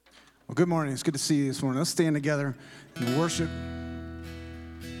Well, good morning. It's good to see you this morning. Let's stand together and worship.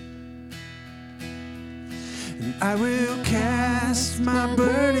 And I will cast my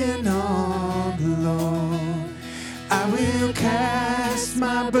burden on the Lord. I will cast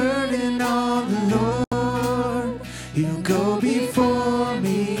my burden on the Lord. He'll go before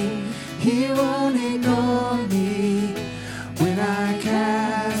me. He won't ignore me when I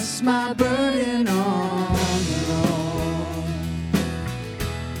cast my burden on the Lord.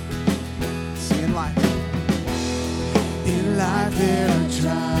 See, in life there are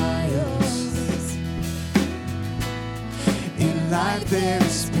trials. In life there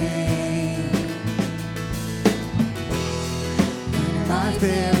is pain. In life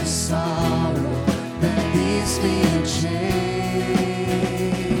there is sorrow that leaves me in chains.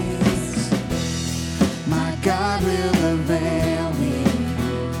 My God will avail me.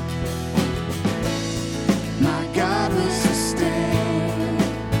 My God will sustain.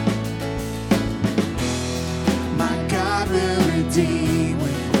 My God will redeem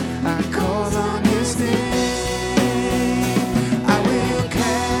when I call on His name. I will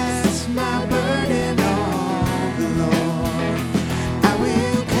cast my burden on the Lord. I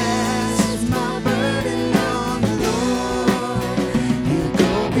will cast my burden on the Lord. He'll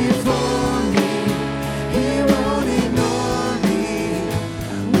go before me. He won't ignore me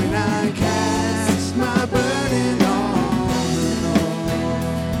when I cast my burden on the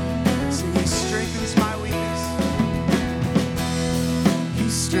Lord. See, He strengthens my weakness. He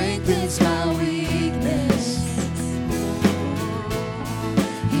strengthens my weakness.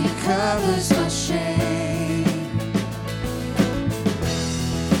 He covers my shame.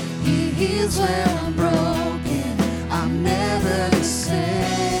 He heals when I'm broken. I'm never the same.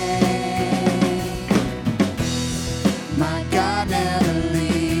 My God never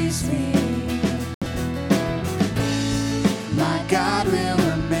leaves me. My God will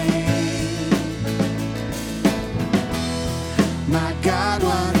remain. My God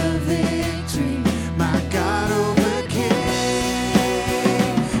won a victory. My God overcame.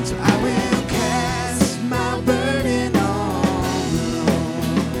 So I will cast my burden on the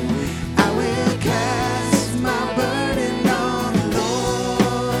Lord. I will cast my burden on the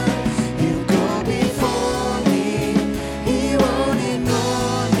Lord. He'll go before me. He won't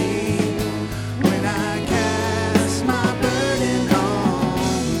ignore me when I cast my burden on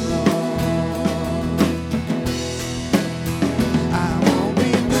the Lord. I won't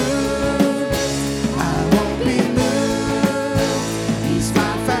be moved. I won't be moved. He's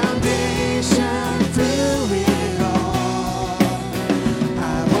my foundation through it all.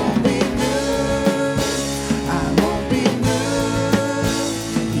 I won't be moved. I won't be moved.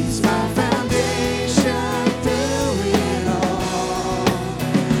 He's my foundation through it all.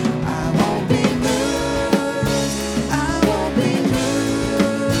 I won't be moved. I won't be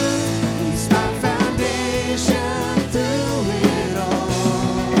moved. He's my foundation through it all.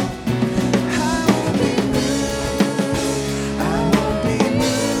 I won't be moved. I won't be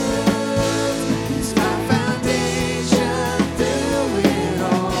moved. He's my foundation through it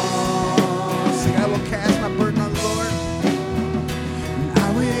all. Sing, I will cast my burden on the Lord.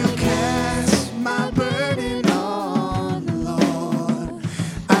 I will cast my burden on the Lord.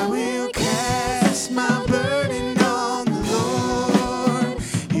 I will cast my burden on the Lord.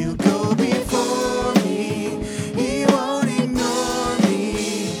 He'll go before me. He won't ignore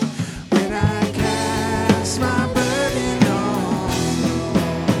me when I cast my burden on the Lord.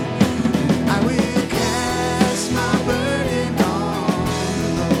 I will cast my burden on the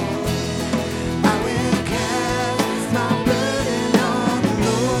Lord. I will cast my burden on the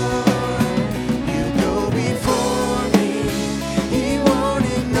Lord. He'll go before me. He won't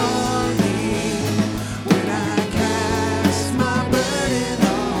ignore me when I cast my burden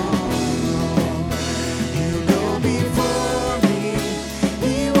on the Lord. He'll go before me.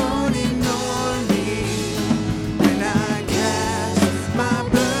 He won't ignore me when I cast my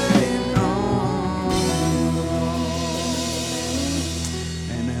burden on the Lord.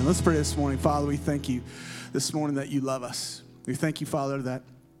 Amen. Let's pray this morning. Father, we thank you this morning that you love us. We thank you, Father,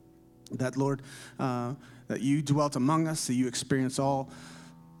 that Lord, that you dwelt among us, that you experienced all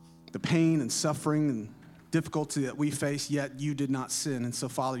the pain and suffering and difficulty that we face, yet you did not sin. And so,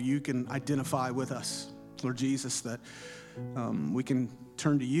 Father, you can identify with us, Lord Jesus, that we can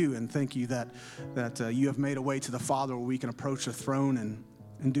turn to you and thank you that you have made a way to the Father where we can approach the throne and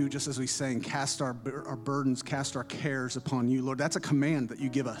do just as we sang, cast our burdens, cast our cares upon you. Lord, that's a command that you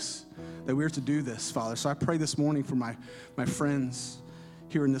give us, that we're to do this, Father. So I pray this morning for my friends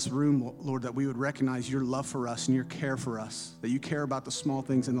here in this room, Lord, that we would recognize your love for us and your care for us, that you care about the small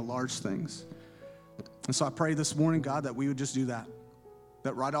things and the large things. And so I pray this morning, God, that we would just do that,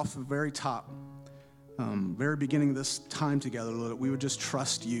 that right off the very top, very beginning of this time together, Lord, that we would just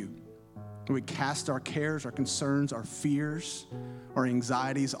trust you. We would cast our cares, our concerns, our fears, our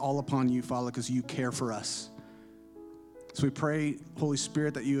anxieties all upon you, Father, because you care for us. So we pray, Holy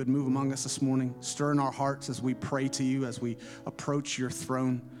Spirit, that you would move among us this morning, stir in our hearts as we pray to you, as we approach your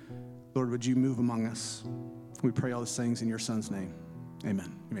throne. Lord, would you move among us? We pray all these things in your Son's name.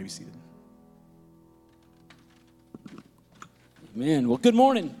 Amen. You may be seated. Amen. Well, good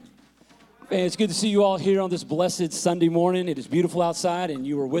morning. Man, it's good to see you all here on this blessed Sunday morning. It is beautiful outside, and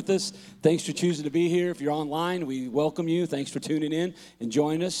you are with us. Thanks for choosing to be here. If you're online, we welcome you. Thanks for tuning in and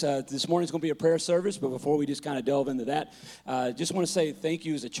joining us. This morning's going to be a prayer service, but before we just kind of delve into that, just want to say thank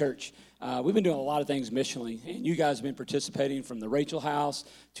you as a church. We've been doing a lot of things missionally, and you guys have been participating from the Rachel House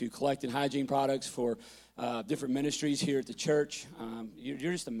to collecting hygiene products for different ministries here at the church.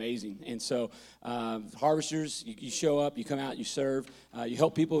 You're just amazing. And so harvesters, you show up, you come out, you serve, you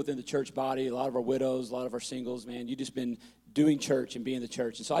help people within the church body, a lot of our widows, a lot of our singles, man. You've just been doing church and being the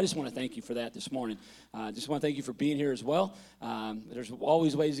church. And so I just want to thank you for that this morning. Just want to thank you for being here as well. There's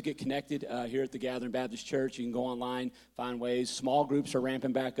always ways to get connected here at the Gathering Baptist Church. You can go online, find ways. Small groups are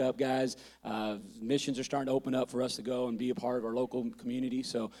ramping back up, guys. Missions are starting to open up for us to go and be a part of our local community.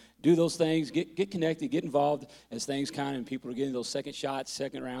 So do those things. Get connected. Get involved as things kind of, and people are getting those second shots,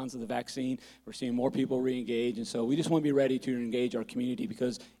 second rounds of the vaccine. We're seeing more people re-engage. And so we just want to be ready to engage our community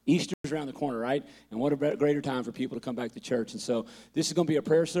because Easter's around the corner, right? And what a greater time for people to come back to church. And so this is going to be a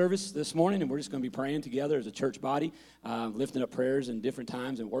prayer service this morning, and we're just going to be praying together as a church body, lifting up prayers in different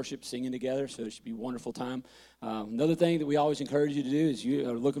times and worship, singing together. So it should be a wonderful time. Another thing that we always encourage you to do is you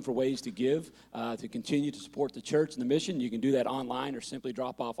are looking for ways to give, to continue to support the church and the mission. You can do that online or simply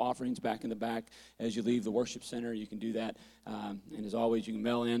drop off offerings back in the back as you leave the worship center. You can do that. And as always, you can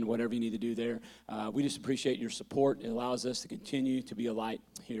mail in whatever you need to do there. We just appreciate your support. It allows us to continue to be a light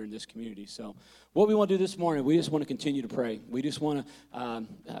here in this community. So what we want to do this morning, we just want to continue to pray. We just want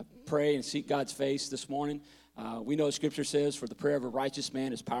to pray and seek God's face this morning. We know Scripture says, for the prayer of a righteous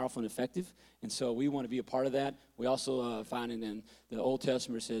man is powerful and effective, and so we want to be a part of that. We also find in the Old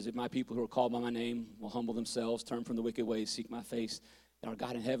Testament, it says, if my people who are called by my name will humble themselves, turn from the wicked ways, seek my face, that our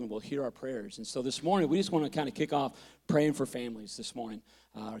God in heaven will hear our prayers. And so this morning, we just want to kind of kick off praying for families this morning.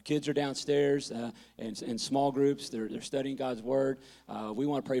 Our kids are downstairs in small groups. They're studying God's Word. We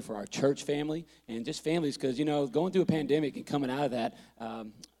want to pray for our church family and just families because, you know, going through a pandemic and coming out of that,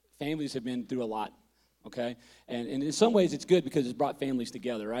 families have been through a lot. Okay, and in some ways it's good because it's brought families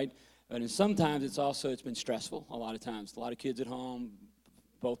together, right? But sometimes it's been stressful. A lot of times, a lot of kids at home,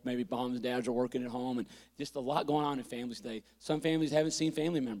 both maybe moms and dads are working at home, and just a lot going on in families today. Some families haven't seen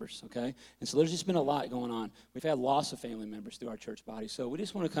family members, okay? And so there's just been a lot going on. We've had loss of family members through our church body. So we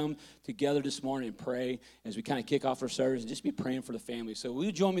just want to come together this morning and pray as we kind of kick off our service and just be praying for the families. So will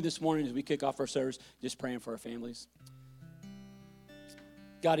you join me this morning as we kick off our service, just praying for our families?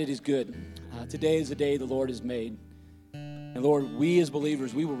 God, it is good. Today is the day the Lord has made. And Lord, we as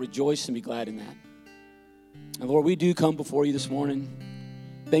believers, we will rejoice and be glad in that. And Lord, we do come before you this morning,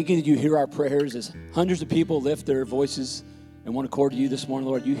 thanking that you hear our prayers as hundreds of people lift their voices in one accord to you this morning.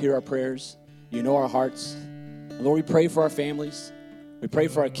 Lord, you hear our prayers. You know our hearts. And Lord, we pray for our families. We pray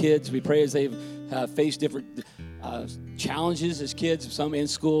for our kids. We pray as they've faced different challenges as kids, some in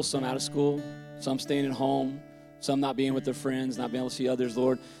school, some out of school, some staying at home, some not being with their friends, not being able to see others,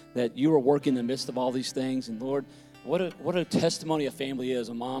 Lord, that you are working in the midst of all these things. And Lord, what a testimony a family is,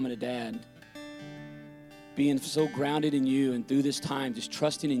 a mom and a dad, being so grounded in you and through this time, just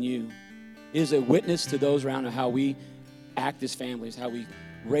trusting in you. It is a witness to those around how we act as families, how we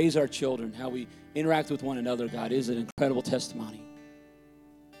raise our children, how we interact with one another, God. It is an incredible testimony.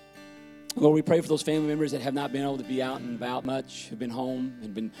 Lord, we pray for those family members that have not been able to be out and about much, have been home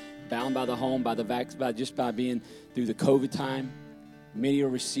and been bound by the home, by being through the COVID time. Many are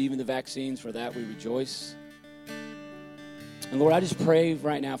receiving the vaccines. For that, we rejoice. And Lord, I just pray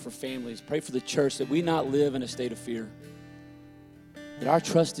right now for families. Pray for the church that we not live in a state of fear. That our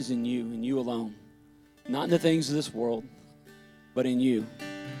trust is in you and you alone. Not in the things of this world, but in you.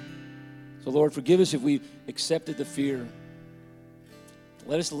 So Lord, forgive us if we accepted the fear.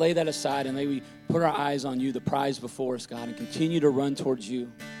 Let us lay that aside and may we put our eyes on you, the prize before us, God, and continue to run towards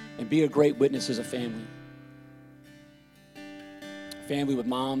you and be a great witness as a family. A family with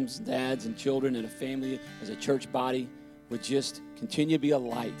moms, dads, and children, and a family as a church body would just continue to be a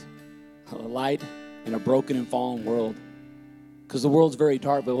light in a broken and fallen world. Because the world's very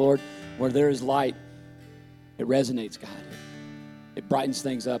dark, but Lord, where there is light, it resonates, God. It brightens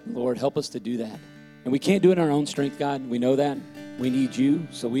things up. Lord, help us to do that. And we can't do it in our own strength, God. We know that. We need you.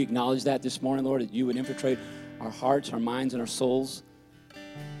 So we acknowledge that this morning, Lord, that you would infiltrate our hearts, our minds, and our souls.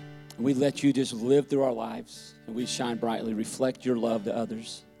 And we let you just live through our lives, and we shine brightly, reflect your love to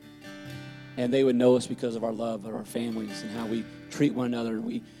others. And they would know us because of our love of our families and how we treat one another.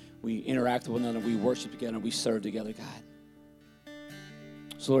 We interact with one another. We worship together. We serve together, God.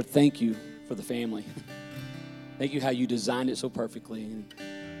 So, Lord, thank you for the family. Thank you how you designed it so perfectly. And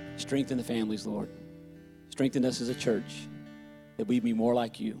strengthen the families, Lord. Strengthen us as a church that we be more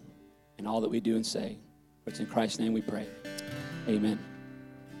like you in all that we do and say. For it's in Christ's name we pray. Amen.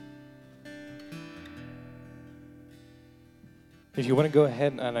 If you want to go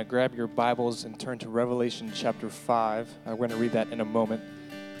ahead and grab your Bibles and turn to Revelation chapter 5, we're going to read that in a moment.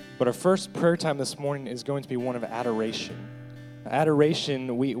 But our first prayer time this morning is going to be one of adoration.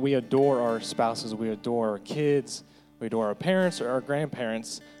 Adoration, we adore our spouses, we adore our kids, we adore our parents or our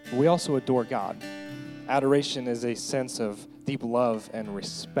grandparents, but we also adore God. Adoration is a sense of deep love and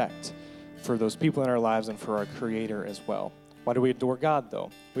respect for those people in our lives and for our Creator as well. Why do we adore God,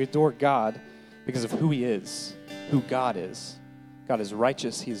 though? We adore God because of who He is, who God is. God is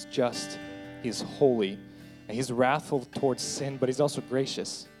righteous, He is just, He is holy, and He's wrathful towards sin, but He's also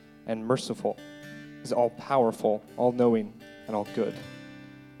gracious and merciful. He's all-powerful, all-knowing, and all-good.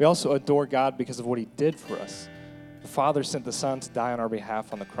 We also adore God because of what He did for us. The Father sent the Son to die on our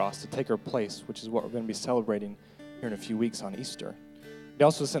behalf on the cross, to take our place, which is what we're going to be celebrating here in a few weeks on Easter. He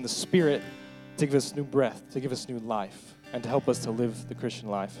also sent the Spirit to give us new breath, to give us new life, and to help us to live the Christian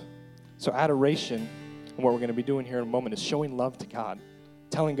life. So adoration, and what we're going to be doing here in a moment, is showing love to God,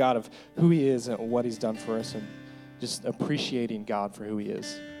 telling God of who He is and what He's done for us, and just appreciating God for who He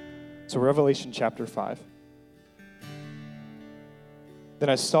is. So Revelation chapter 5. Then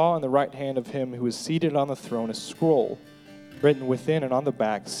I saw in the right hand of Him who was seated on the throne a scroll written within and on the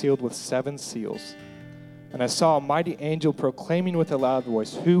back, sealed with 7 seals. And I saw a mighty angel proclaiming with a loud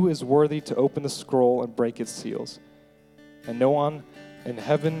voice, "Who is worthy to open the scroll and break its seals?" And no one in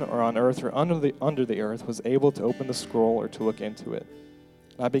heaven or on earth or under the earth was able to open the scroll or to look into it.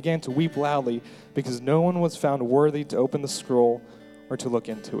 And I began to weep loudly because no one was found worthy to open the scroll or to look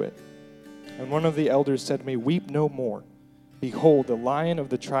into it. And one of the elders said to me, "Weep no more. Behold, the Lion of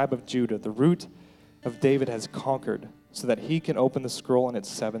the tribe of Judah, the Root of David, has conquered, so that He can open the scroll and its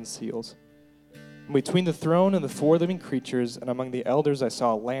 7 seals." And between the throne and the 4 living creatures and among the elders I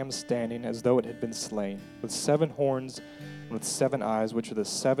saw a lamb standing as though it had been slain, with 7 horns and with 7 eyes, which are the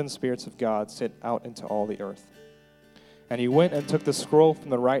 7 spirits of God sent out into all the earth. And He went and took the scroll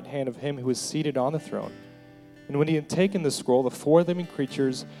from the right hand of Him who was seated on the throne. And when He had taken the scroll, the 4 living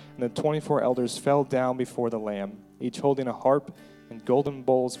creatures and the 24 elders fell down before the Lamb, each holding a harp and golden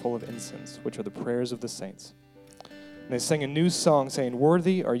bowls full of incense, which are the prayers of the saints. And they sang a new song, saying,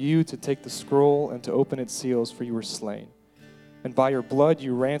 "Worthy are you to take the scroll and to open its seals, for you were slain. And by your blood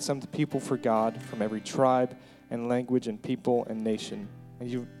you ransomed people for God from every tribe and language and people and nation. And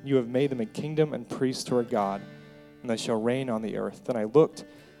you have made them a kingdom and priests to our God, and they shall reign on the earth." Then I looked,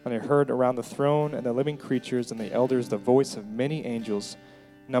 and I heard around the throne and the living creatures and the elders the voice of many angels,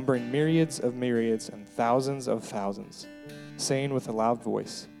 numbering myriads and thousands of thousands, saying with a loud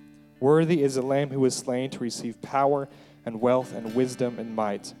voice, "Worthy is the Lamb who was slain to receive power and wealth and wisdom and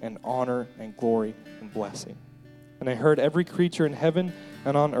might and honor and glory and blessing." And I heard every creature in heaven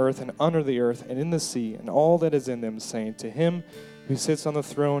and on earth and under the earth and in the sea and all that is in them saying, "To Him who sits on the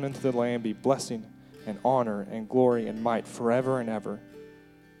throne and to the Lamb be blessing and honor and glory and might forever and ever."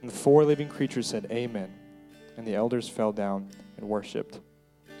 And the 4 living creatures said, "Amen." And the elders fell down and worshipped.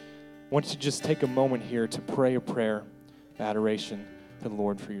 I want you to just take a moment here to pray a prayer of adoration to the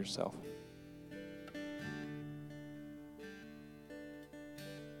Lord for yourself.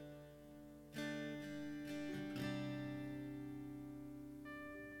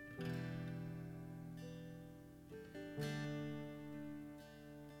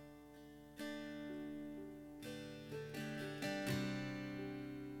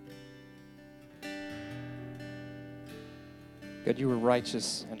 God, you are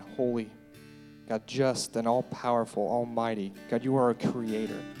righteous and holy. God, just and all-powerful, almighty. God, you are a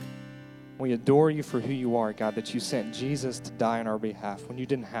creator. We adore you for who you are, God, that you sent Jesus to die on our behalf when you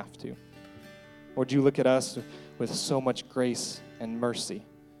didn't have to. Lord, you look at us with so much grace and mercy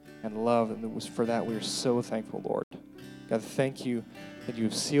and love, and for that we are so thankful, Lord. God, thank you that you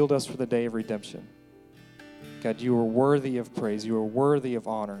have sealed us for the day of redemption. God, you are worthy of praise. You are worthy of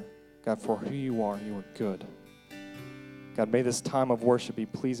honor. God, for who you are good. God, may this time of worship be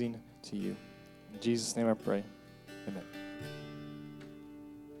pleasing to you. In Jesus' name I pray. Amen.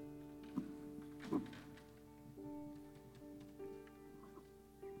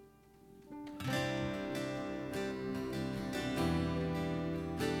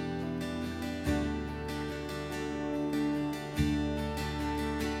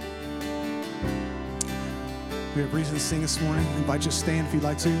 We have reason to sing this morning. I invite you to stand if you'd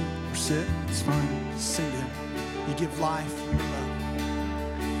like to, or sit. It's fine. Sing to him. You give life, you love.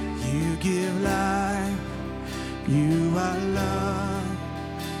 You give life, you are love.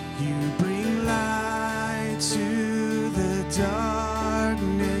 You bring light to the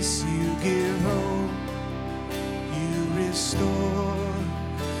darkness. You give hope, you restore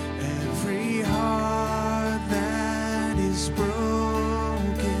every heart that is broken.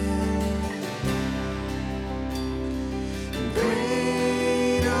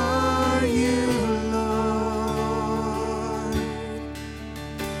 Great are you, Lord.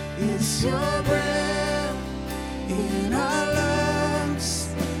 It's your breath in our lungs,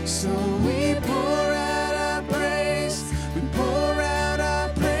 so we pour out our praise. We pour out our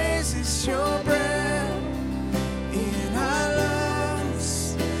praise. It's your breath in our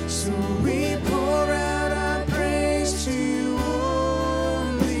lungs, so we pour out our praise to you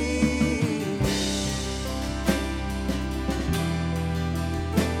only.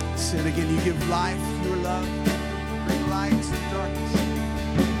 Say it again. You give life, your love, bring light to the darkness.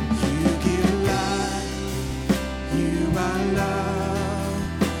 You give life, you are love.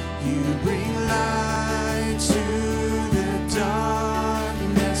 You bring light to the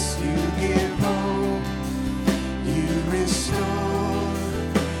darkness. You give hope, you restore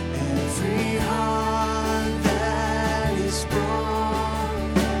every heart that is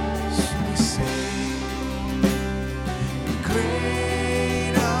broken. So we sing,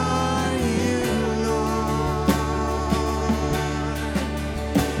 great are you, Lord.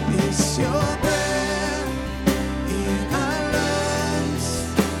 It's your breath in our lungs,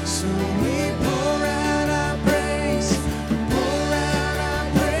 so we pour out our praise. Pour out our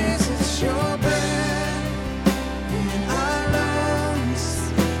praise. It's your breath in our lungs,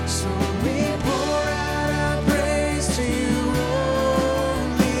 so we pour out our praise to you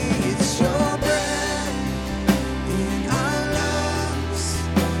only. It's your breath in our lungs,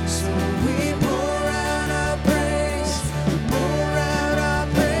 so we pour out our praise. We pour out our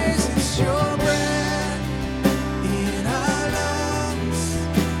praise. It's your breath in our lungs,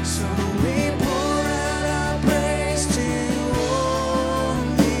 so we pour out our praise to you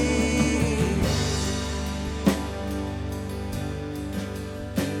only.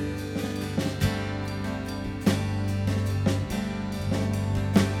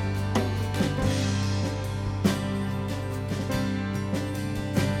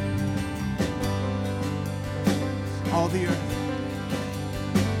 All the earth.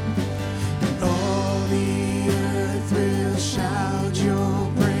 And all the earth will shout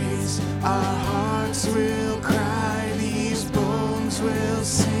your praise. Our hearts will cry, these bones will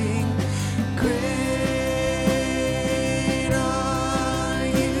sing. Great are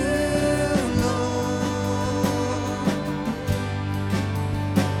you, Lord.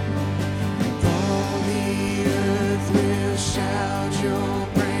 And all the earth will shout your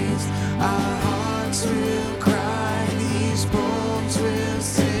praise. Our hearts will cry, these bones will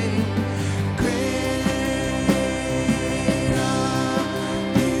sing. Great are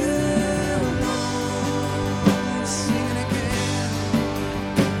you, Lord. Sing it again.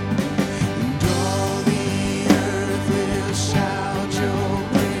 And all the earth will shout your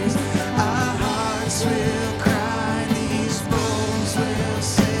praise. Our hearts will cry, these bones will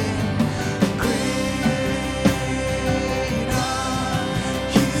sing. Great are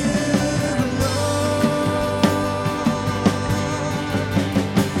you, Lord.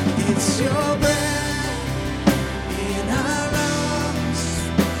 It's your breath in our lungs,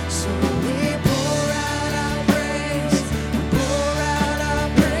 so we pour out our praise. We pour out our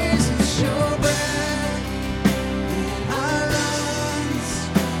praise. It's your breath in our lungs,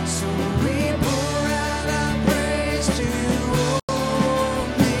 so we pour out our praise to you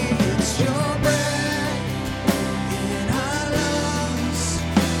only. It's your breath in our lungs,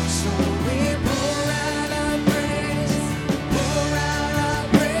 so we pour out our praise. Pour out our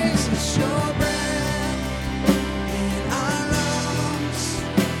praise. It's your breath in our lungs,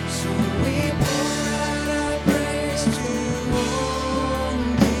 so we pour out our praise to you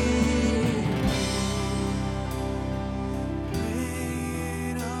only.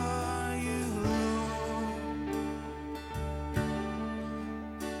 Great are you, Lord.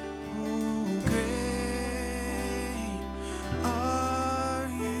 Oh, great are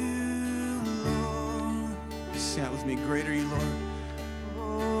you, Lord. Say that with me. Great are you, Lord.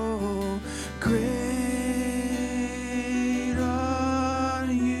 Oh, great are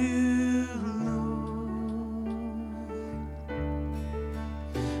you, Lord.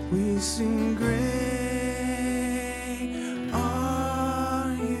 We sing great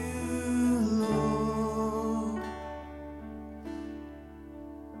are you, Lord.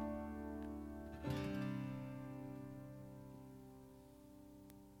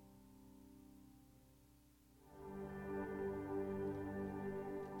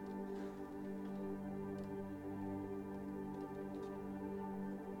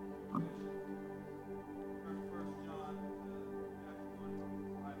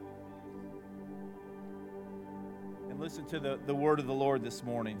 Listen to the word of the Lord this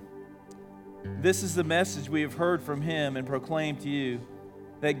morning. This is the message we have heard from him and proclaimed to you,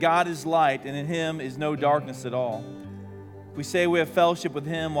 that God is light, and in him is no darkness at all. If we say we have fellowship with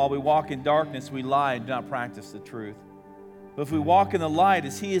him while we walk in darkness, we lie and do not practice the truth. But if we walk in the light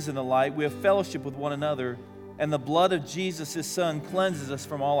as he is in the light, we have fellowship with one another, and the blood of Jesus, his Son, cleanses us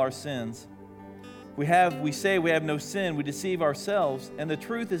from all our sins. We say we have no sin, we deceive ourselves, and the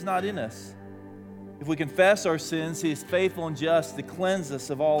truth is not in us. If we confess our sins, he is faithful and just to cleanse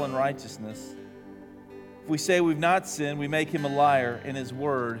us of all unrighteousness. If we say we've not sinned, we make him a liar, and his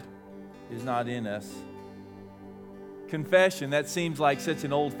word is not in us. Confession, that seems like such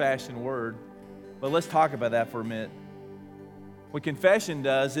an old-fashioned word, but let's talk about that for a minute. What confession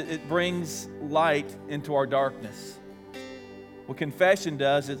does, it brings light into our darkness. What confession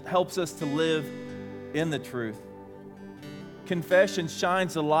does, it helps us to live in the truth. Confession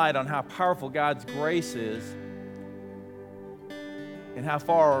shines a light on how powerful God's grace is and how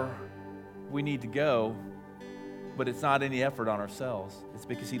far we need to go, but it's not any effort on ourselves. It's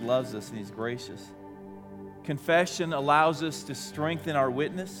because he loves us and he's gracious. Confession allows us to strengthen our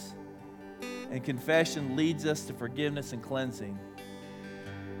witness, and confession leads us to forgiveness and cleansing,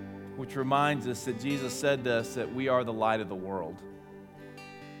 which reminds us that Jesus said to us that we are the light of the world.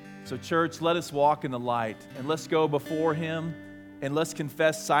 So church, let us walk in the light, and let's go before him, and let's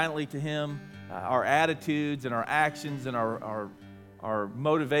confess silently to him our attitudes and our actions and our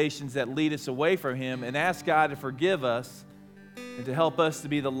motivations that lead us away from him, and ask God to forgive us and to help us to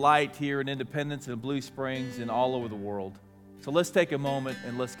be the light here in Independence and Blue Springs and all over the world. So let's take a moment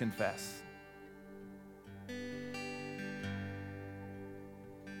and let's confess.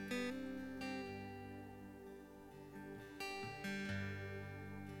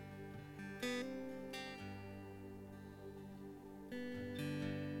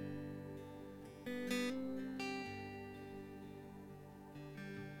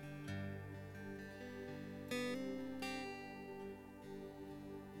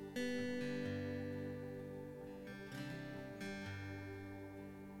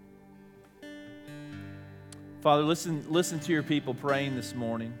 Father, listen to your people praying this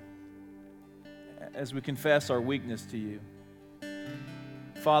morning as we confess our weakness to you.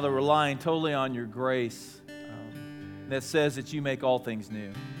 Father, relying totally on your grace that says that you make all things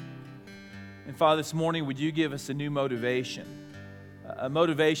new. And Father, this morning, would you give us a new motivation, a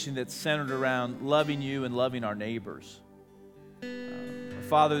motivation that's centered around loving you and loving our neighbors.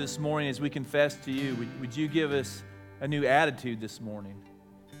 Father, this morning, as we confess to you, would you give us a new attitude this morning?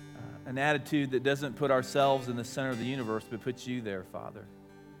 An attitude that doesn't put ourselves in the center of the universe, but puts you there, Father.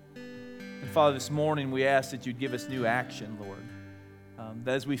 And Father, this morning we ask that you'd give us new action, Lord.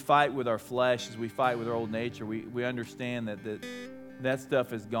 That as we fight with our flesh, as we fight with our old nature, we understand that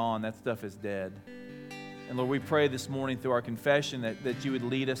stuff is gone, that stuff is dead. And Lord, we pray this morning through our confession that you would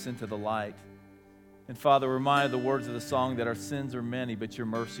lead us into the light. And Father, remind of the words of the song that our sins are many, but your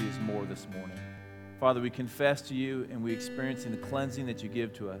mercy is more this morning. Father, we confess to you and we experience the cleansing that you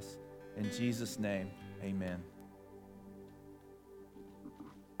give to us. In Jesus' name, amen.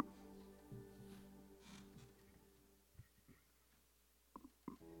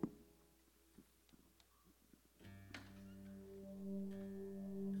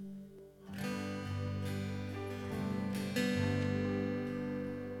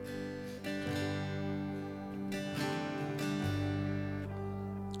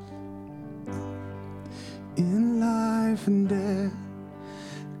 In life and death,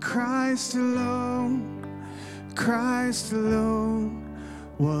 Christ alone, Christ alone.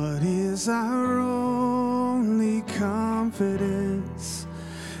 What is our only confidence?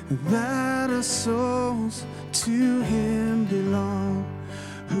 That our souls to him belong,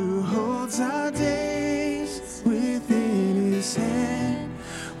 who holds our days within his hand.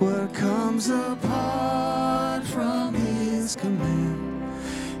 What comes apart from his command,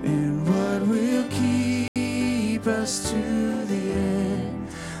 and what will keep us to the end?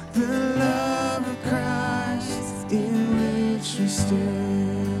 The love of Christ in which we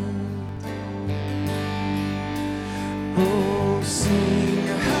stand. Oh, sing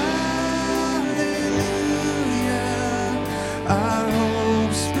hallelujah. Our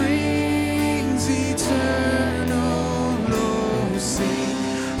hope springs eternal. Oh, sing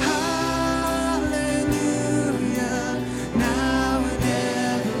hallelujah. Now and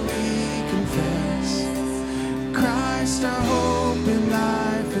ever we confess Christ our hope in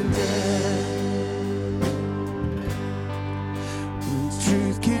life and death.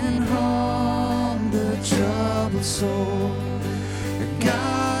 Truth can harm the troubled soul.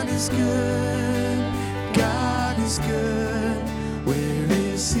 God is good, God is good. Where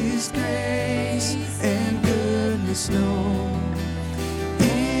is his grace and goodness? us known.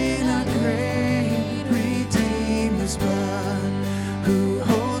 In our great Redeemer's blood, who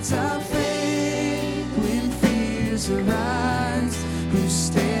holds our faith when fears arise, who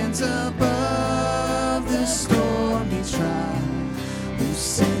stands above the stormy trial, who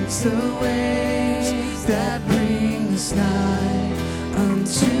sends the waves that bring us nigh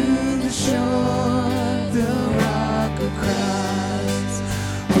unto the shore, the rock of Christ.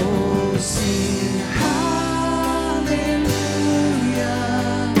 Oh, sing hallelujah,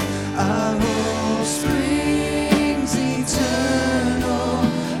 our hope springs eternal.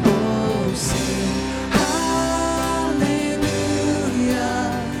 Oh, sing hallelujah,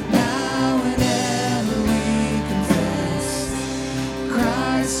 now and ever we confess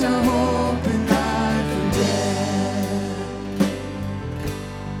Christ our hope in life and death.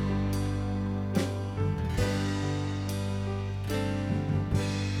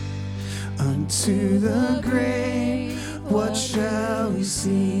 Unto the grave, what shall we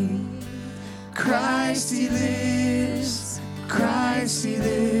sing? Christ he lives, Christ he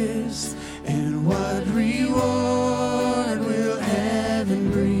lives, and what reward will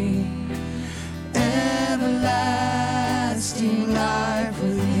heaven bring? Everlasting life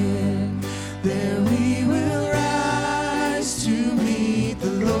with him, there we will rise to meet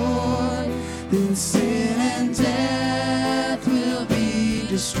the Lord, then sin and death will be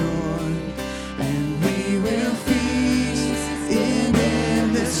destroyed, and we will feast in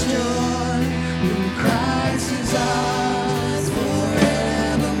endless joy when Christ is ours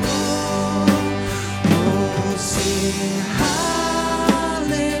forevermore. Oh, sing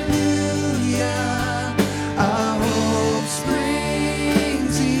hallelujah, our hope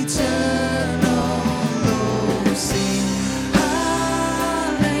springs eternal. Oh, sing hallelujah,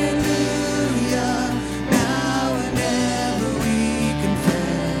 now and ever we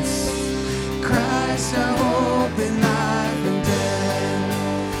confess Christ our hope in life and death.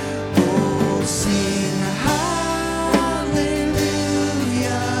 Oh, sing hallelujah,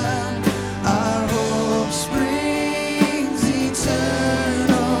 our hope springs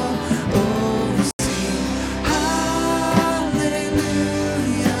eternal. Oh, sing hallelujah,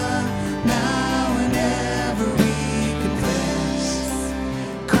 now and ever we confess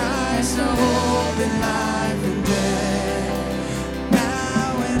Christ our hope in life and death. Now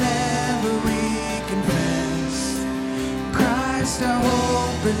and ever we confess Christ our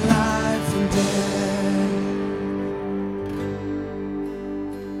hope in life and death.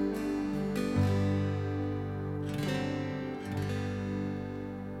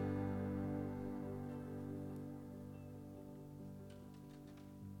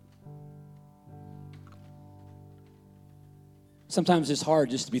 Sometimes it's hard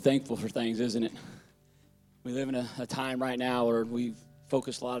just to be thankful for things, isn't it? We live in a time right now where we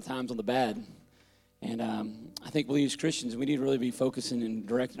focus a lot of times on the bad. And I think we as Christians, we need to really be focusing and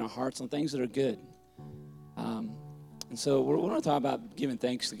directing our hearts on things that are good. And so we're going to talk about giving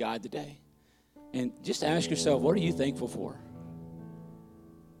thanks to God today. And just ask yourself, what are you thankful for?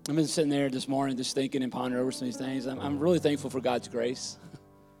 I've been sitting there this morning just thinking and pondering over some of these things. I'm really thankful for God's grace,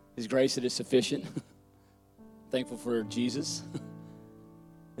 His grace that is sufficient. Thankful for Jesus,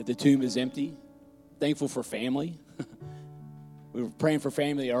 that the tomb is empty. Thankful for family. We were praying for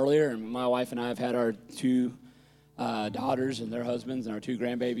family earlier, and my wife and I have had our two daughters and their husbands and our two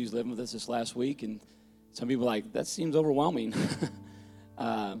grandbabies living with us this last week. And some people are like, that seems overwhelming.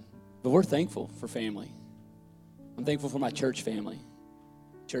 But we're thankful for family. I'm thankful for my church family.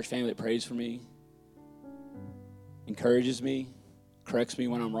 Church family that prays for me, encourages me, corrects me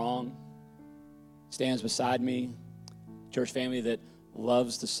when I'm wrong, stands beside me. Church family that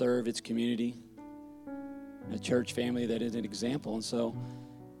loves to serve its community. A church family that is an example. And so,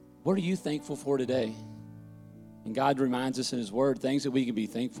 what are you thankful for today? And God reminds us in His Word things that we can be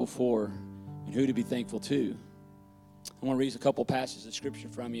thankful for and who to be thankful to. I want to read a couple passages of Scripture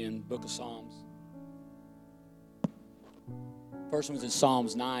from you in the book of Psalms. First one is in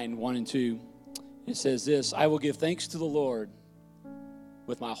Psalms 9, 1 and 2. It says this, I will give thanks to the Lord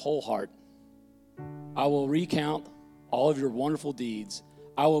with my whole heart. I will recount all of your wonderful deeds.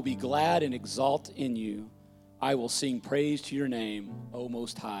 I will be glad and exult in you. I will sing praise to your name, O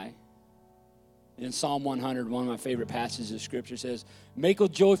Most High. And in Psalm 100, one of my favorite passages of Scripture says, make a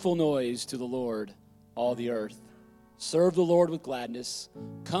joyful noise to the Lord, all the earth. Serve the Lord with gladness.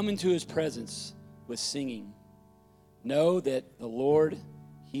 Come into His presence with singing. Know that the Lord,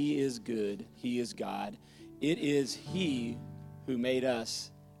 He is good. He is God. It is He who made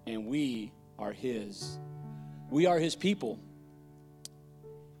us, and we are His. We are His people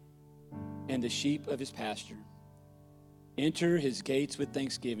and the sheep of His pasture. Enter His gates with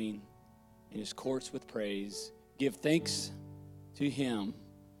thanksgiving and His courts with praise. Give thanks to him.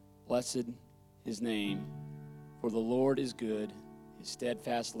 Blessed his name. For the Lord is good. His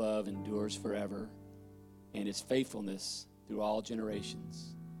steadfast love endures forever, and his faithfulness through all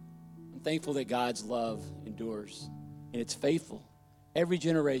generations. I'm thankful that God's love endures, and it's faithful. Every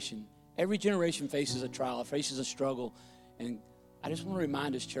generation faces a trial, faces a struggle, and I just want to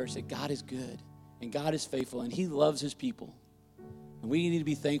remind us, church, that God is good, and God is faithful, and he loves his people. And we need to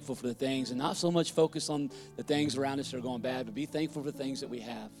be thankful for the things and not so much focus on the things around us that are going bad, but be thankful for the things that we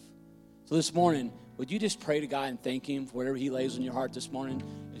have. So this morning, would you just pray to God and thank him for whatever he lays on your heart this morning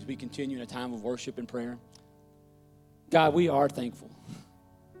as we continue in a time of worship and prayer? God, we are thankful.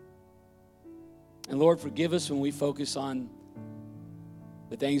 And Lord, forgive us when we focus on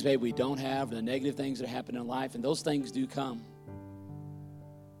the things maybe we don't have, the negative things that happen in life, and those things do come.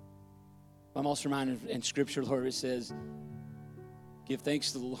 I'm also reminded in Scripture, Lord, it says, give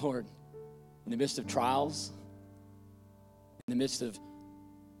thanks to the Lord in the midst of trials, in the midst of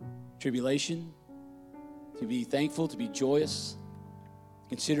tribulation, to be thankful, to be joyous,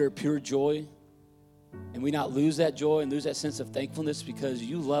 consider it pure joy, and we not lose that joy and lose that sense of thankfulness because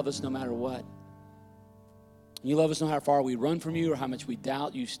you love us no matter what. You love us no matter how far we run from you or how much we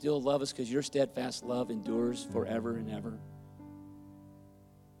doubt. You still love us because your steadfast love endures forever and ever.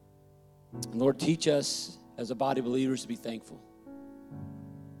 And Lord, teach us as a body of believers to be thankful,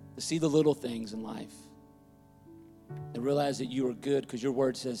 to see the little things in life, and realize that you are good because your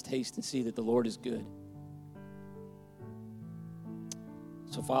word says, taste and see that the Lord is good.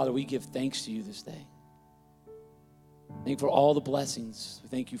 So, Father, we give thanks to you this day. Thank you for all the blessings. We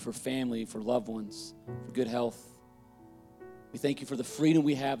thank you for family, for loved ones, for good health. We thank you for the freedom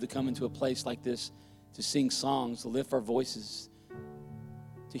we have to come into a place like this, to sing songs, to lift our voices,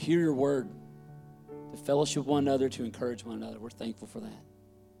 to hear your word, to fellowship one another, to encourage one another. We're thankful for that.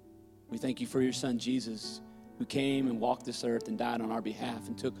 We thank you for your son, Jesus, who came and walked this earth and died on our behalf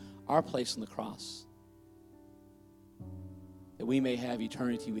and took our place on the cross, that we may have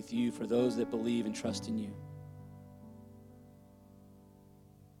eternity with you for those that believe and trust in you.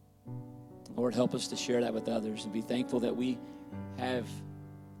 Lord, help us to share that with others and be thankful that we have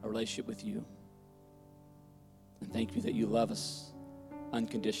a relationship with you. And thank you that you love us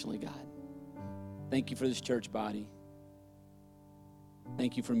unconditionally, God. Thank you for this church body.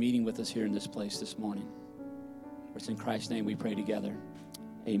 Thank you for meeting with us here in this place this morning. It's in Christ's name we pray together.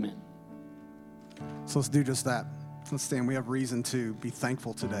 Amen. So let's do just that. Let's stand. We have reason to be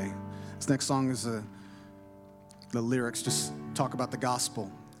thankful today. This next song is the lyrics just talk about the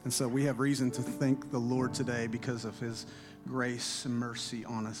gospel. And so we have reason to thank the Lord today because of his grace and mercy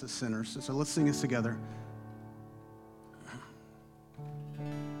on us as sinners. So let's sing this together.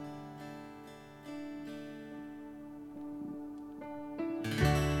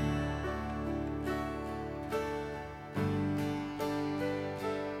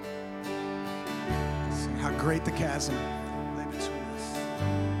 How great the chasm lay between us.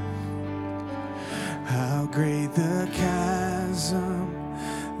 How great the chasm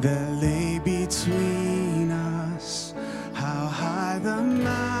that lay between us. How high the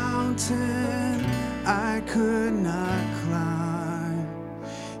mountain I could not climb.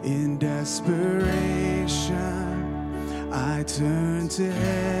 In desperation, I turned to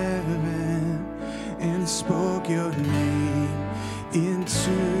heaven and spoke your name into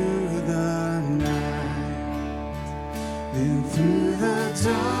the night. Then through the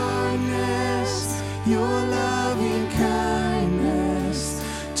darkness, your loving kindness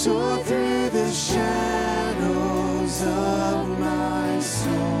tore through the shadows of my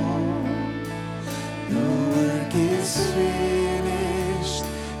soul. The work is finished,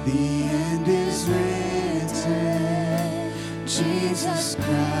 the end is written. Jesus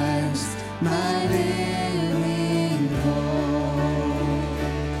Christ, my living hope.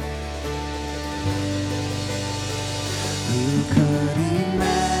 Who could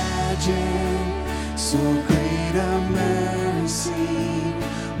imagine so great a mercy?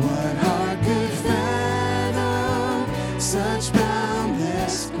 What heart could fathom such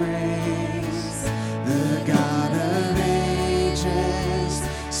boundless grace? The God of ages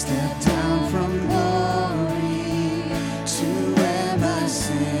stepped down from glory to wear my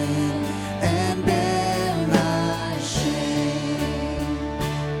sin and bear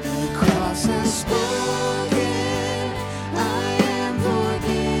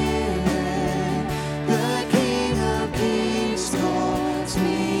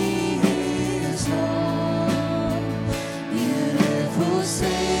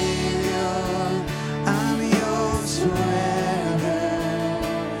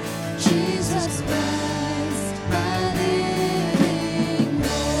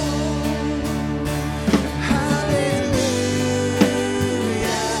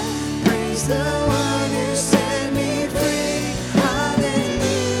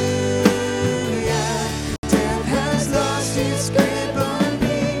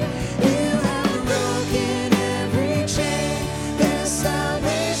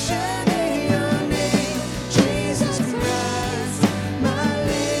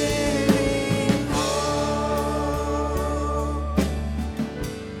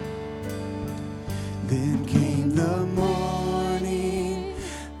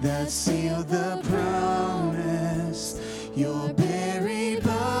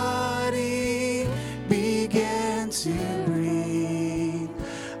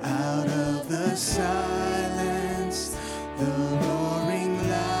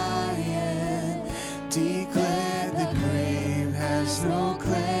has no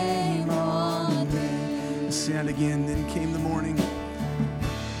claim on me. Sing it again. Then came the morning.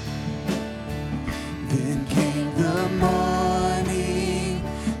 Then came the morning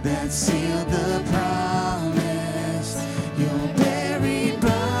that sealed the promise. Your buried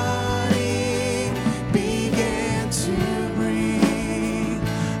body began to breathe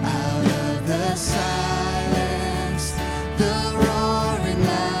out of the silence. The roaring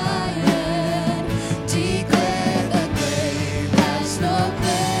lion declared the grave has no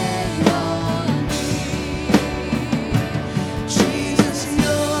claim on me. Jesus,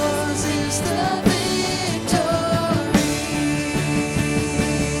 yours is the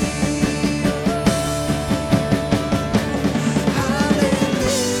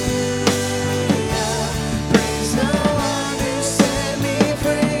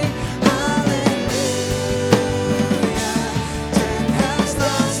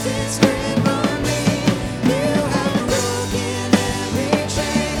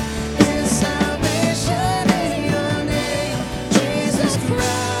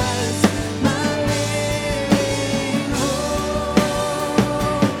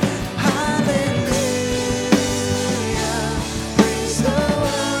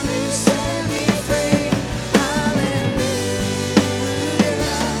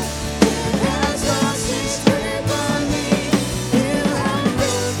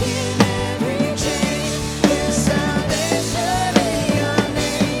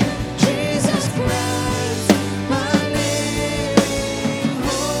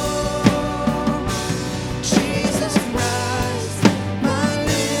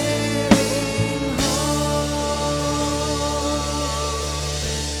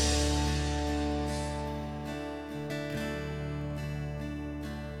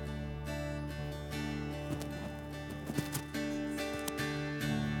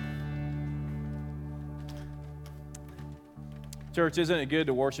Church, isn't it good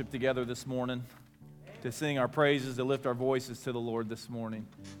to worship together this morning? To sing our praises, to lift our voices to the Lord this morning.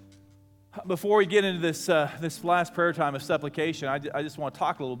 Before we get into this last prayer time of supplication, I just want to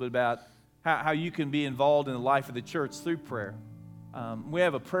talk a little bit about how you can be involved in the life of the church through prayer. We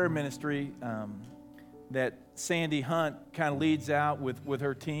have a prayer ministry that Sandy Hunt kind of leads out with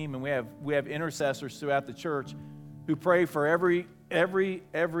her team, and we have intercessors throughout the church who pray for every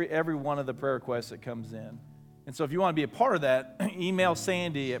one of the prayer requests that comes in. And so if you want to be a part of that, email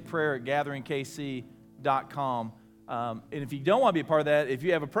Sandy at prayer@gatheringkc.com. And if you don't want to be a part of that, if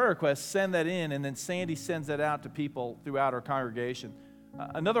you have a prayer request, send that in, and then Sandy sends that out to people throughout our congregation.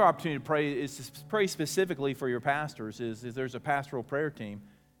 Another opportunity to pray is to pray specifically for your pastors, is there's a pastoral prayer team.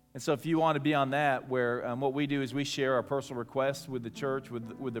 And so if you want to be on that, where what we do is we share our personal requests with the church,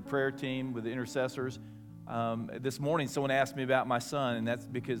 with the prayer team, with the intercessors. This morning, someone asked me about my son, and that's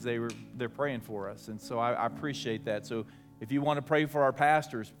because they're praying for us, and so I appreciate that. So if you want to pray for our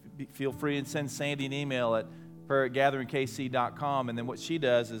pastors, feel free and send Sandy an email at prayer@gatheringkc.com, and then what she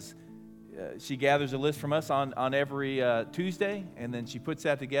does is she gathers a list from us on every Tuesday, and then she puts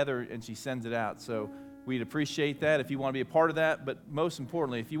that together and she sends it out. So we'd appreciate that if you want to be a part of that, but most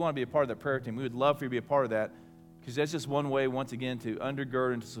importantly, if you want to be a part of that prayer team, we would love for you to be a part of that. Because that's just one way, once again, to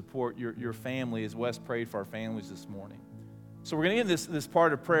undergird and to support your family, as Wes prayed for our families this morning. So we're going to get into this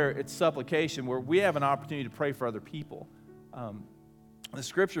part of prayer. It's supplication, where we have an opportunity to pray for other people. The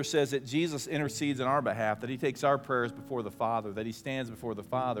Scripture says that Jesus intercedes on our behalf, that He takes our prayers before the Father, that He stands before the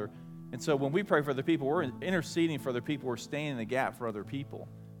Father. And so when we pray for other people, we're interceding for other people. We're standing in the gap for other people.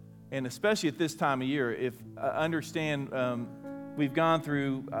 And especially at this time of year, if understand... we've gone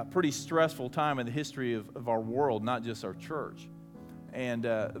through a pretty stressful time in the history of our world, not just our church. And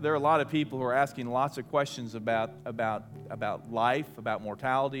there are a lot of people who are asking lots of questions about life, about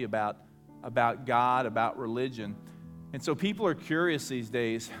mortality, about God, about religion. And so people are curious these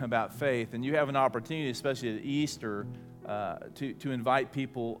days about faith. And you have an opportunity, especially at Easter, to invite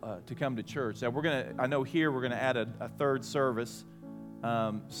people to come to church. Now I know here we're going to add a third service.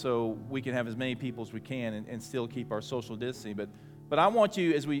 So we can have as many people as we can and still keep our social distancing. But I want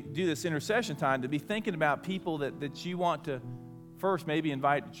you, as we do this intercession time, to be thinking about people that you want to first maybe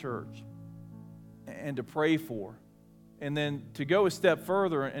invite to church and to pray for. And then to go a step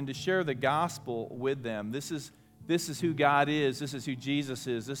further and to share the gospel with them. This is who God is. This is who Jesus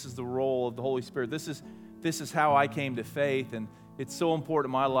is. This is the role of the Holy Spirit. This is how I came to faith. And it's so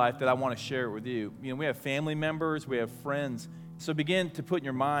important in my life that I want to share it with you. You know, we have family members. We have friends. So begin to put in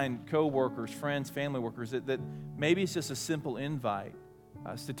your mind co-workers, friends, family workers, that maybe it's just a simple invite.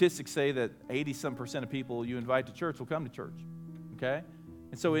 Statistics say that 80-some% of people you invite to church will come to church, okay?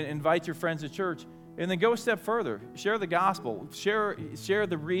 And so invite your friends to church. And then go a step further. Share the gospel. Share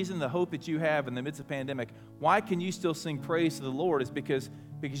the reason, the hope that you have in the midst of pandemic. Why can you still sing praise to the Lord? Is because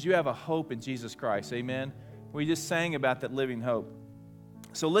you have a hope in Jesus Christ. Amen? We just sang about that living hope.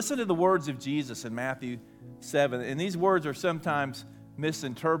 So listen to the words of Jesus in Matthew 7. And these words are sometimes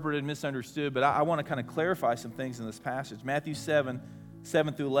misinterpreted, misunderstood, but I want to kind of clarify some things in this passage. Matthew 7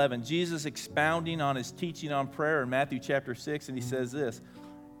 through 11. Jesus expounding on his teaching on prayer in Matthew chapter 6, and he says this,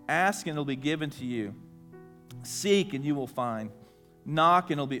 ask and it'll be given to you. Seek and you will find. Knock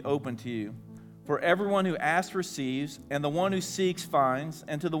and it'll be open to you. For everyone who asks receives, and the one who seeks finds,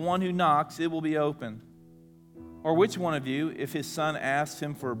 and to the one who knocks it will be open. Or which one of you, if his son asks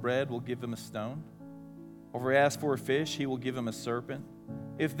him for bread, will give him a stone? Or if he asks for a fish, he will give him a serpent?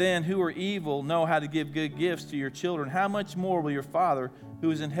 If then, who are evil, know how to give good gifts to your children, how much more will your Father, who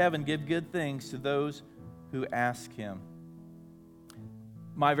is in heaven, give good things to those who ask him?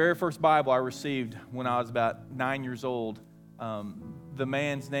 My very first Bible I received when I was about 9 years old, the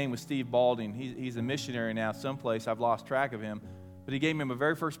man's name was Steve Balding. He's a missionary now someplace. I've lost track of him. But he gave me my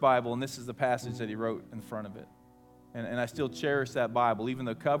very first Bible, and this is the passage that he wrote in front of it. And I still cherish that Bible. Even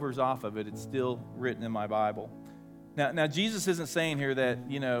though the cover's off of it, it's still written in my Bible. Now Jesus isn't saying here that,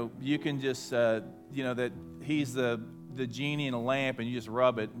 you can just, that he's the genie in a lamp and you just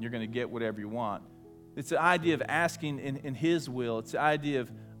rub it and you're going to get whatever you want. It's the idea of asking in his will. It's the idea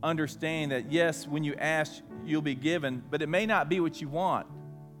of understanding that, yes, when you ask, you'll be given, but it may not be what you want,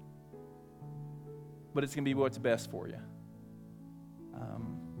 but it's going to be what's best for you.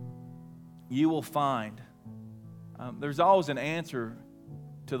 You will find. There's always an answer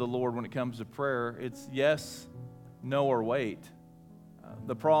to the Lord when it comes to prayer. It's yes, no, or wait.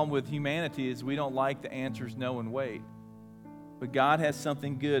 The problem with humanity is we don't like the answers no and wait. But God has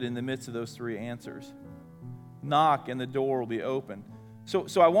something good in the midst of those three answers. Knock and the door will be open.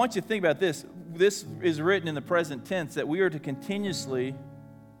 So I want you to think about this. This is written in the present tense that we are to continuously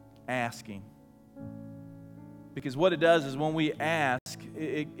asking. Because what it does is when we ask,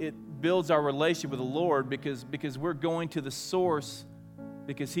 it builds our relationship with the Lord because we're going to the source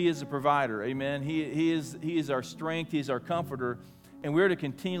because He is the provider. Amen. He is our strength. He is our comforter. And we're to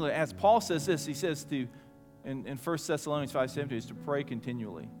continually ask. Paul says this. He says in 1 Thessalonians 5:17 is to pray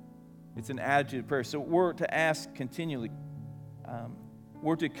continually. It's an attitude of prayer. So we're to ask continually.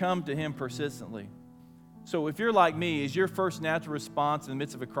 We're to come to Him persistently. So if you're like me, is your first natural response in the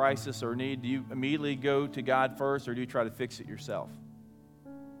midst of a crisis or need, do you immediately go to God first, or do you try to fix it yourself?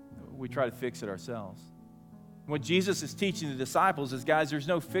 We try to fix it ourselves. What Jesus is teaching the disciples is, guys, there's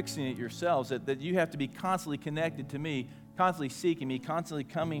no fixing it yourselves, that you have to be constantly connected to me, constantly seeking me, constantly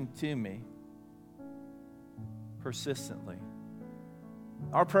coming to me, persistently.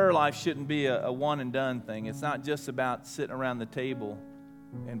 Our prayer life shouldn't be a one and done thing. It's not just about sitting around the table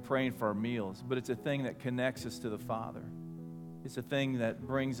and praying for our meals, but it's a thing that connects us to the Father. It's a thing that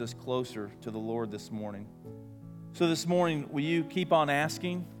brings us closer to the Lord this morning. So this morning, will you keep on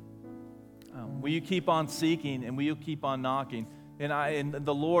asking? Will you keep on seeking? And will you keep on knocking? And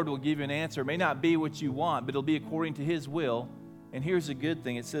the Lord will give you an answer. It may not be what you want, but it'll be according to His will. And here's a good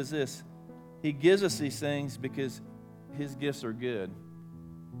thing. It says this: He gives us these things because His gifts are good.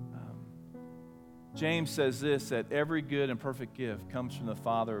 James says this, that every good and perfect gift comes from the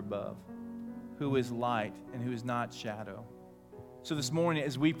Father above, who is light and who is not shadow. So this morning,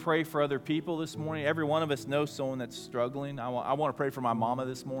 as we pray for other people this morning, every one of us knows someone that's struggling. I want to pray for my mama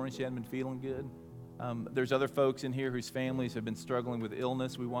this morning. She hadn't been feeling good. There's other folks in here whose families have been struggling with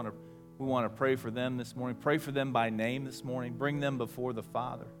illness. We want to pray for them this morning. Pray for them by name this morning. Bring them before the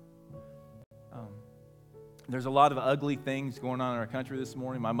Father. There's a lot of ugly things going on in our country this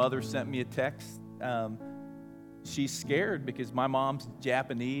morning. My mother sent me a text. She's scared because my mom's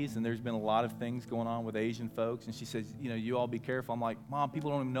Japanese and there's been a lot of things going on with Asian folks. And she says, you all be careful. I'm like, Mom,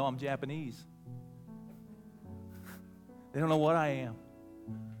 people don't even know I'm Japanese. They don't know what I am.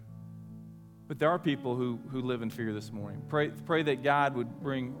 But there are people who live in fear this morning. Pray that God would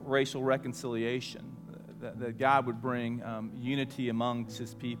bring racial reconciliation, that God would bring unity amongst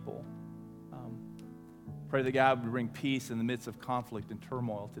His people. Pray that God would bring peace in the midst of conflict and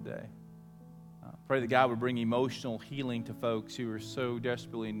turmoil today. Pray that God would bring emotional healing to folks who are so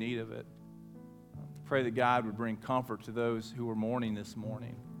desperately in need of it. Pray that God would bring comfort to those who are mourning this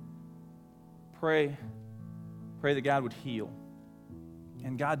morning. Pray that God would heal.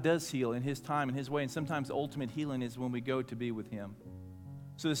 And God does heal in His time and His way. And sometimes ultimate healing is when we go to be with Him.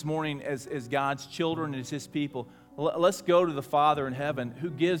 So this morning, as God's children and as His people, let's go to the Father in heaven who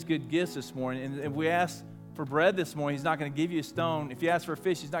gives good gifts this morning. And if we ask for bread this morning, He's not going to give you a stone. If you ask for a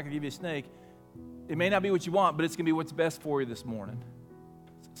fish, He's not going to give you a snake. It may not be what you want, but it's going to be what's best for you this morning.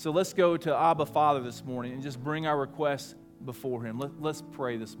 So let's go to Abba Father this morning and just bring our requests before Him. Let's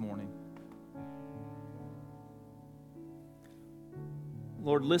pray this morning.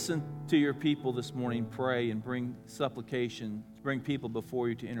 Lord, listen to your people this morning, pray and bring supplication, bring people before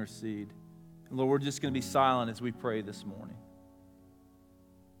you to intercede. And Lord, we're just going to be silent as we pray this morning.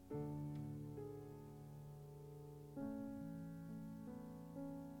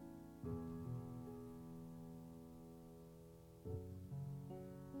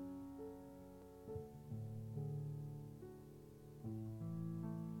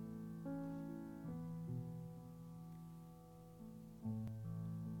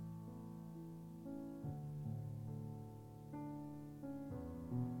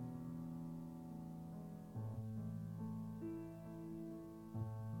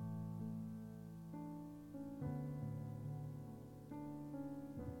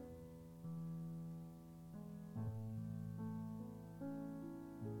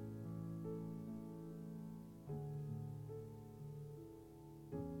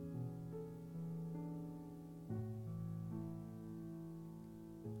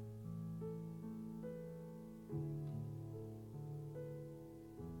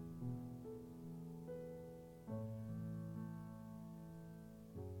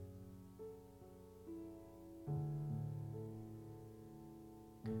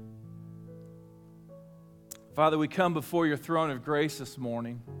 Father, we come before your throne of grace this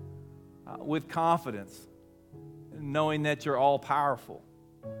morning with confidence, knowing that you're all powerful.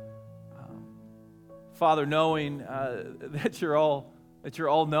 Father, knowing that you're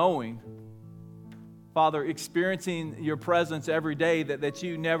all knowing. Father, experiencing your presence every day, that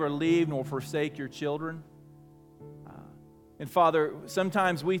you never leave nor forsake your children. And Father,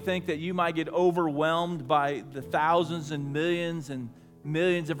 sometimes we think that you might get overwhelmed by the thousands and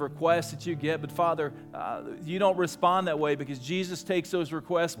millions of requests that you get. But Father, you don't respond that way because Jesus takes those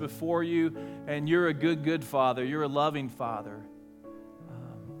requests before you, and you're a good Father. You're a loving Father.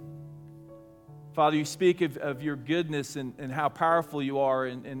 Father, you speak of your goodness and how powerful you are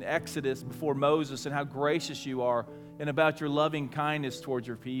in Exodus before Moses, and how gracious you are, and about your loving kindness towards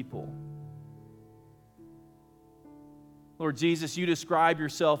your people. Lord Jesus, you describe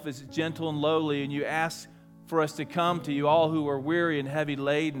yourself as gentle and lowly, and you ask for us to come to you, all who are weary and heavy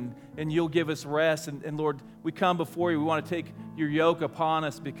laden, and you'll give us rest. And Lord, we come before you. We want to take your yoke upon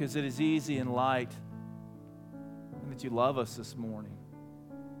us because it is easy and light, and that you love us this morning.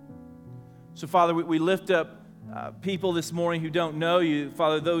 So, Father, we lift up people this morning who don't know you.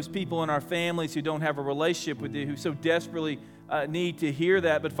 Father, those people in our families who don't have a relationship with you, who so desperately need to hear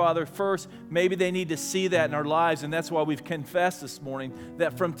that. But Father, first, maybe they need to see that in our lives, and that's why we've confessed this morning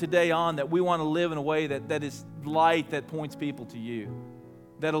that from today on, that we want to live in a way that is light, that points people to you,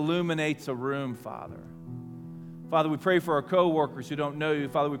 that illuminates a room, Father. Father, we pray for our co-workers who don't know you.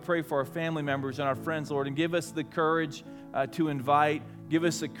 Father, we pray for our family members and our friends, Lord, and give us the courage to invite. Give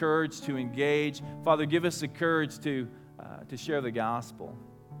us the courage to engage. Father, give us the courage to share the gospel.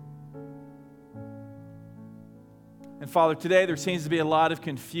 And Father, today there seems to be a lot of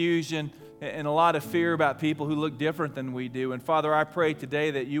confusion and a lot of fear about people who look different than we do. And Father, I pray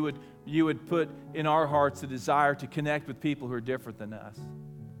today that you would put in our hearts the desire to connect with people who are different than us.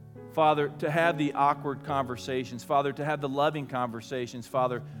 Father, to have the awkward conversations. Father, to have the loving conversations.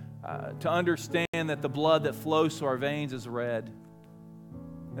 Father, to understand that the blood that flows through our veins is red.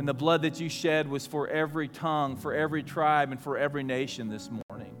 And the blood that you shed was for every tongue, for every tribe, and for every nation this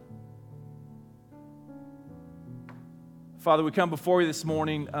morning. Father, we come before you this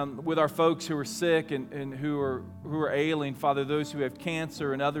morning with our folks who are sick and who are ailing. Father, those who have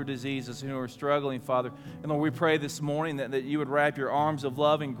cancer and other diseases who are struggling, Father. And Lord, we pray this morning that you would wrap your arms of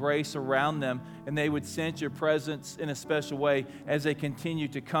love and grace around them, and they would sense your presence in a special way as they continue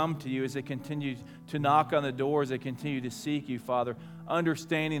to come to you, as they continue to knock on the door, as they continue to seek you, Father,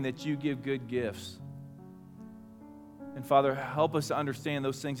 understanding that you give good gifts. And Father, help us to understand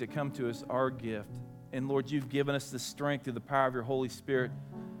those things that come to us are a gift. And Lord, you've given us the strength through the power of your Holy Spirit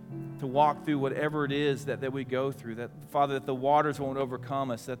to walk through whatever it is that we go through. That, Father, that the waters won't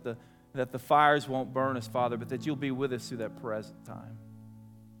overcome us, that the fires won't burn us, Father, but that you'll be with us through that present time.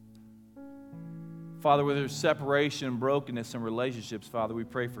 Father, where there's separation and brokenness in relationships, Father, we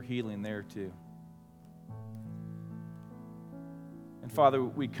pray for healing there too. And Father,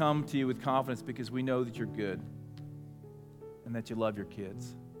 we come to you with confidence because we know that you're good and that you love your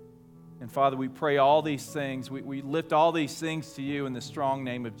kids. And Father, we pray all these things. We lift all these things to you in the strong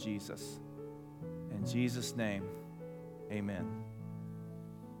name of Jesus. In Jesus' name, amen.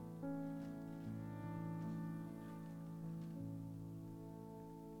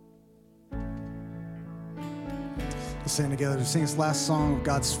 Let's sing together to sing this last song of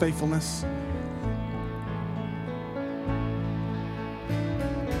God's faithfulness.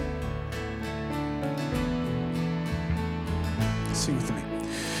 Sing with me.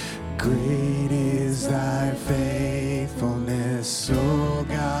 Great is thy faithfulness, O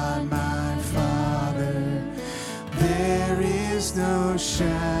God, my Father. There is no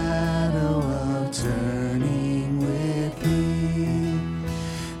shadow of turning with thee.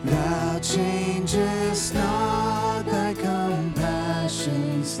 Thou changest not, thy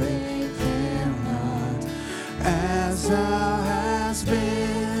compassions, they fail not. As thou hast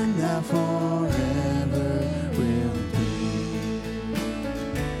been, thou forever wilt be.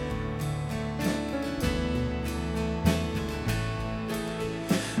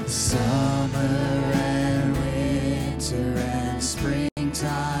 Summer and winter and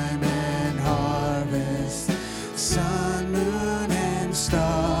springtime and harvest, sun, moon, and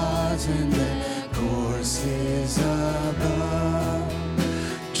stars and their courses above,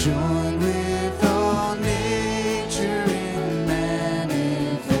 join with all nature in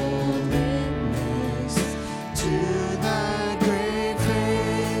manifold witness to thy great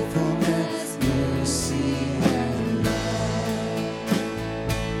faithfulness, mercy, and love.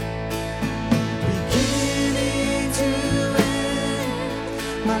 Beginning to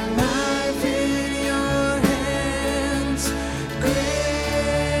end, my life in your hands.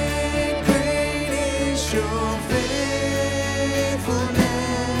 Great, great is your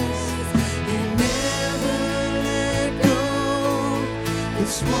faithfulness. You never let go.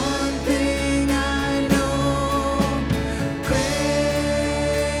 It's one thing I know.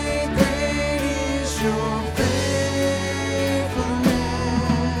 Great, great is your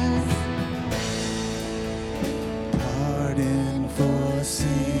faithfulness. Pardon for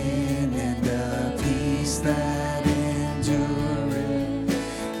sin and a peace that endureth.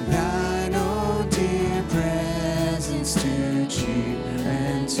 Thine own dear presence to cheer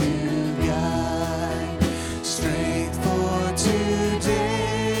and to guide. Strength for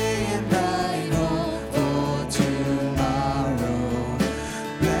today and bright hope for tomorrow.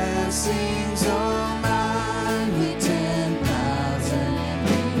 Blessings all mine with 10,000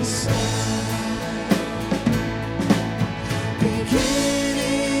 beside.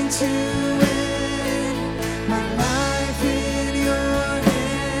 Beginning to end, my life in your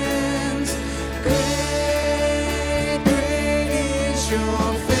hands. Great, great is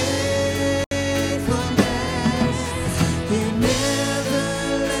your faithfulness. You never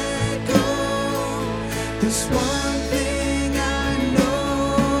let go. There's one thing I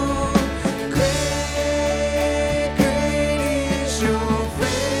know. Great, great is your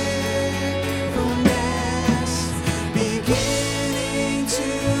faithfulness. Beginning to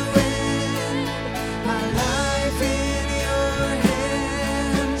end, my life in your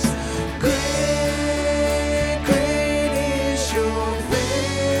hands. Great, great is your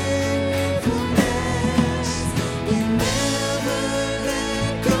faithfulness. You never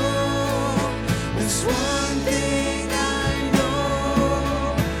let go. There's one thing I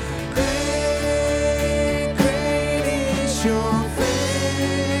know. Great, great is your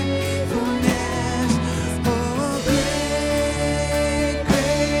faithfulness. Oh, great,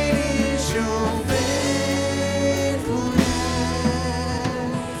 great is your faithfulness.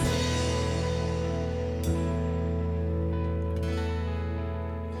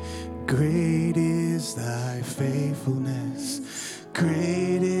 Great is thy faithfulness.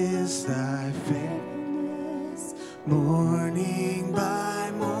 Great is thy faithfulness. Morning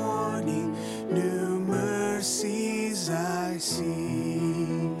by morning, new mercies I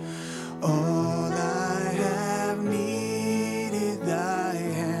see. All I have needed, thy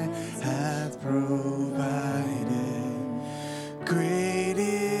hand hath provided. Great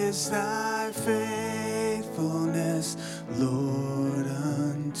is thy faithfulness, Lord,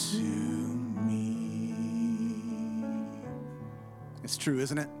 unto me. It's true,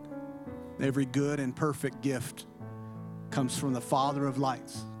 isn't it? Every good and perfect gift comes from the Father of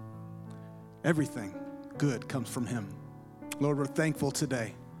lights. Everything good comes from him. Lord, we're thankful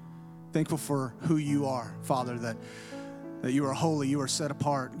today. Thankful for who you are, Father, that you are holy, you are set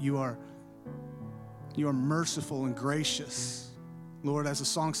apart, you are merciful and gracious. Lord, as the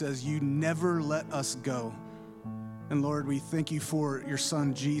song says, you never let us go. And Lord, we thank you for your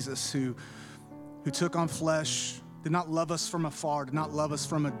son, Jesus, who took on flesh, did not love us from afar, did not love us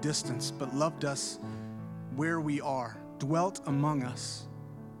from a distance, but loved us where we are, dwelt among us.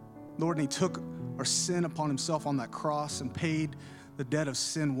 Lord, and he took our sin upon himself on that cross and paid the debt of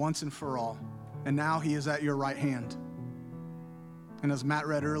sin once and for all. And now he is at your right hand. And as Matt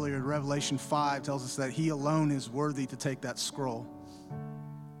read earlier, Revelation 5 tells us that he alone is worthy to take that scroll.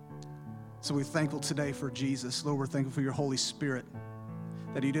 So we're thankful today for Jesus. Lord, we're thankful for your Holy Spirit,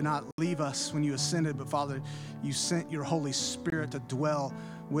 that you did not leave us when you ascended, but Father, you sent your Holy Spirit to dwell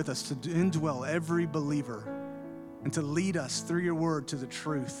with us, to indwell every believer, and to lead us through your word to the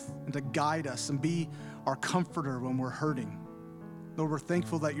truth, and to guide us and be our comforter when we're hurting. Lord, we're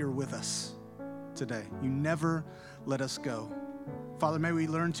thankful that you're with us today. You never let us go. Father, may we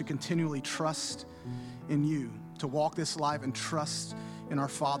learn to continually trust in you, to walk this life and trust in our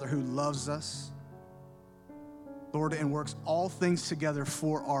Father who loves us, Lord, and works all things together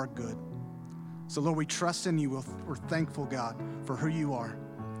for our good. So, Lord, we trust in you. We're thankful, God, for who you are.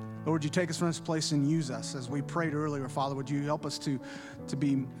 Lord, would you take us from this place and use us? As we prayed earlier, Father, would you help us to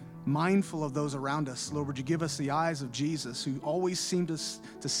be mindful of those around us? Lord, would you give us the eyes of Jesus, who always seemed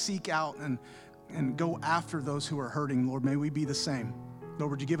to seek out and go after those who are hurting? Lord, may we be the same.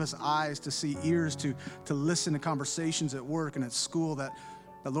 Lord, would you give us eyes to see, ears to listen to conversations at work and at school that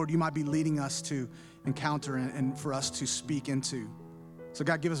Lord, you might be leading us to encounter and for us to speak into. So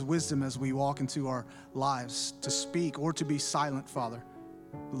God, give us wisdom as we walk into our lives to speak or to be silent, Father.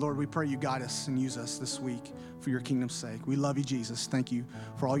 Lord, we pray you guide us and use us this week for your kingdom's sake. We love you, Jesus. Thank you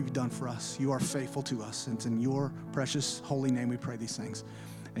for all you've done for us. You are faithful to us. And it's in your precious holy name we pray these things.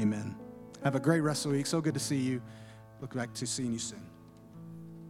 Amen. Have a great rest of the week. So good to see you. Look back to seeing you soon.